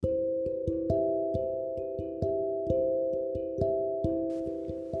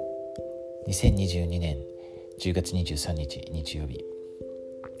2022年10月23日日曜日、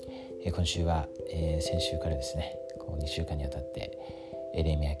今週は、先週からですね2週間にあたってエ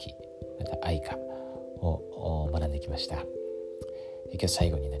レミヤ記また愛歌を学んできました。今日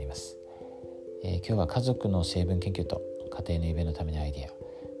最後になります。今日は家族の成分研究と家庭の夢のためのアイデ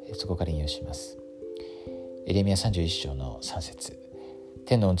ア、そこから引用します。エレミヤ31章の3節、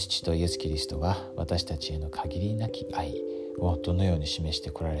天の父とイエス・キリストが私たちへの限りなき愛をどのように示し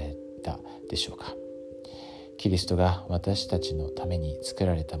てこられたでしょうか。キリストが私たちのために作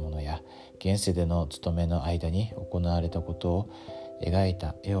られたものや現世での務めの間に行われたことを描い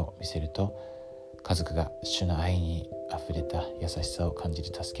た絵を見せると、家族が主の愛にあふれた優しさを感じる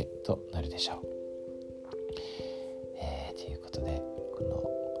助けとなるでしょう。ということでこ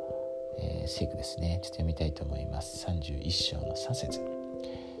の、聖句ですね、ちょっと読みたいと思います。31章の3節、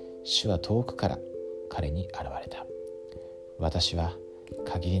主は遠くから彼に現れた。私は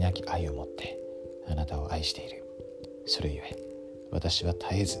限りなき愛を持ってあなたを愛している。それゆえ私は絶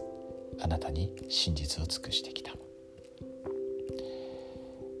えずあなたに真実を尽くしてきた。と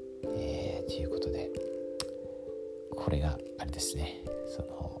いうことで、これがあれですね、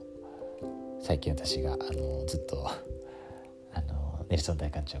最近私がずっとネルソン大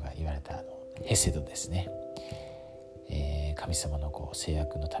官長が言われたヘセドですね、神様の制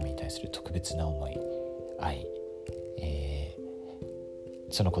約の民に対する特別な思い、愛、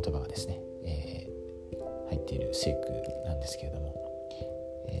その言葉がですね、入っている聖句なんですけれども、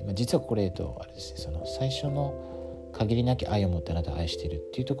実はこれあれですね、最初の限りなき愛を持ってあなたを愛しているっ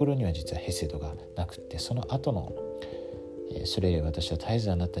ていうところには実はヘセドがなくって、その後の、それより私は絶え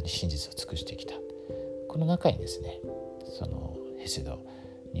ずあなたに真実を尽くしてきた、この中にですね、そのヘセド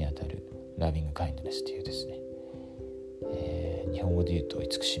にあたるラビングカインドネスというですね、日本語で言うと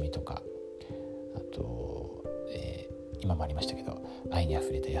慈しみとか、あと、今もありましたけど愛にあ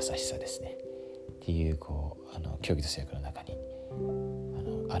ふれた優しさですねっていう教義と制約の中に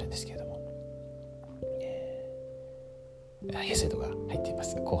あるんですけれども、ヘセドが入っていま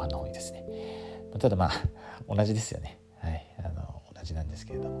す。後半の方にですね。ただ同じですよね。はい、同じなんです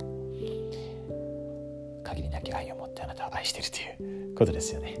けれども、限りなき愛を持ってあなたを愛しているということで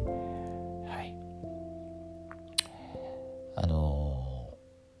すよね。はい。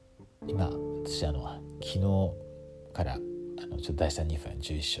今私昨日からちょっと第3ニファ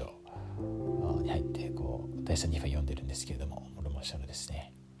11章に入って第3ニファ読んでるんですけれども、モルモン書のです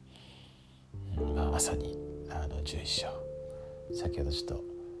ね、まさに11章、先ほどちょっと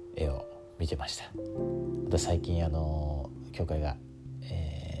絵を見てました。また最近教会が、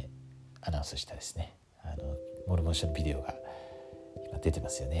アナウンスしたですね、モルモン書のビデオが今出てま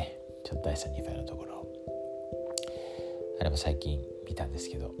すよね。ちょっと第3ニファのところ、あれも最近見たんです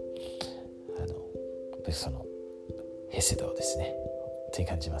けど、やっぱりヘセドをですねって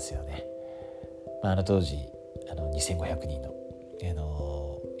感じますよね。当時2500人の、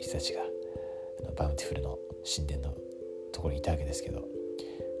人たちがバウンティフルの神殿のところにいたわけですけど、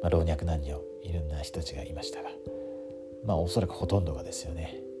老若男女いろんな人たちがいましたが、おそらくほとんどがですよ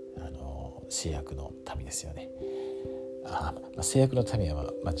ね、制約の民ですよね。制約の民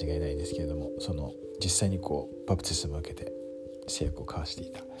は間違いないんですけれども、実際にバプテスマを受けて制約を交わして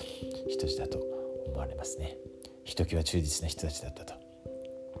いた人たちだと思われますね。ひときわ忠実な人たちだったと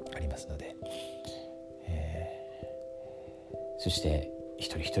ありますので、そして一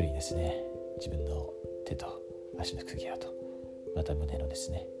人一人にですね、自分の手と足の釘跡、また胸ので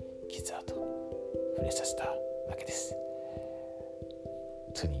すね傷跡触れさせたわけです。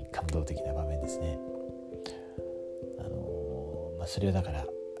本当に感動的な場面ですね。それはだから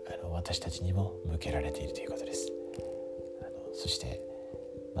私たちにも向けられているということです。そして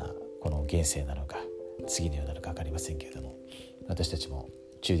この現世なのか次の世なのか分かりませんけれども、私たちも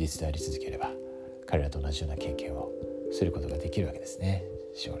忠実であり続ければ彼らと同じような経験をすることができるわけですね、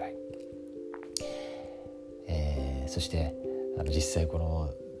将来。そして実際こ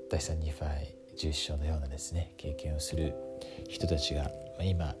の第3ニファイ11章のようなですね経験をする人たちが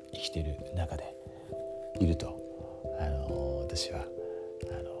今生きている中でいると私は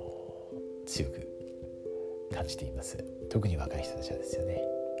強く感じています。特に若い人たちはですよね。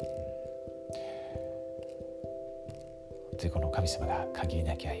というこの神様が限り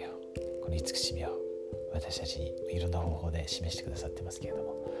なき愛を、この慈しみを私たちにいろんな方法で示してくださってますけれど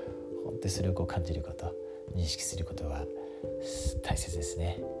も、本当にそれを感じること、認識することは大切です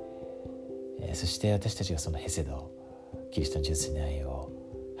ね。そして私たちがそのヘセド、キリストの純粋な愛を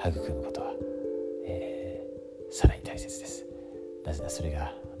育むことは、さらに大切です。なぜならそれ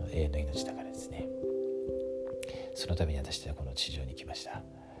が永遠の命だからですね。そのために私たちはこの地上に来ました。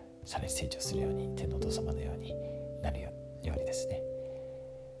さらに成長するように、天のお父様のようになるようにですね、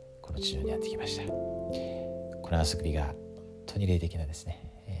この地上にやってきました。この遊びが本当に霊的なです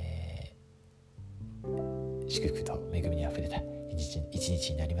ね、祝福と恵みにあふれた一日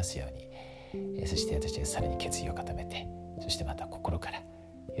になりますように、そして私たちがさらに決意を固めて、そしてまた心から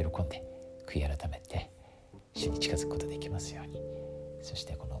喜んで悔い改めて主に近づくことができますように、そし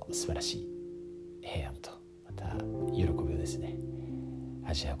てこの素晴らしい平安とまた喜びをですね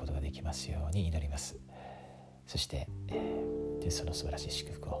味わうことができますように祈ります。そして、その素晴らしい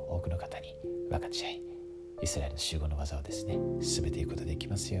祝福を多くの方に分かち合い、イスラエルの集合の技をですね進めていくことができ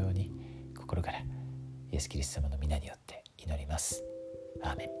ますように、心からイエス・キリスト様の皆によって祈ります。ア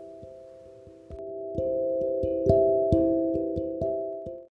ーメン。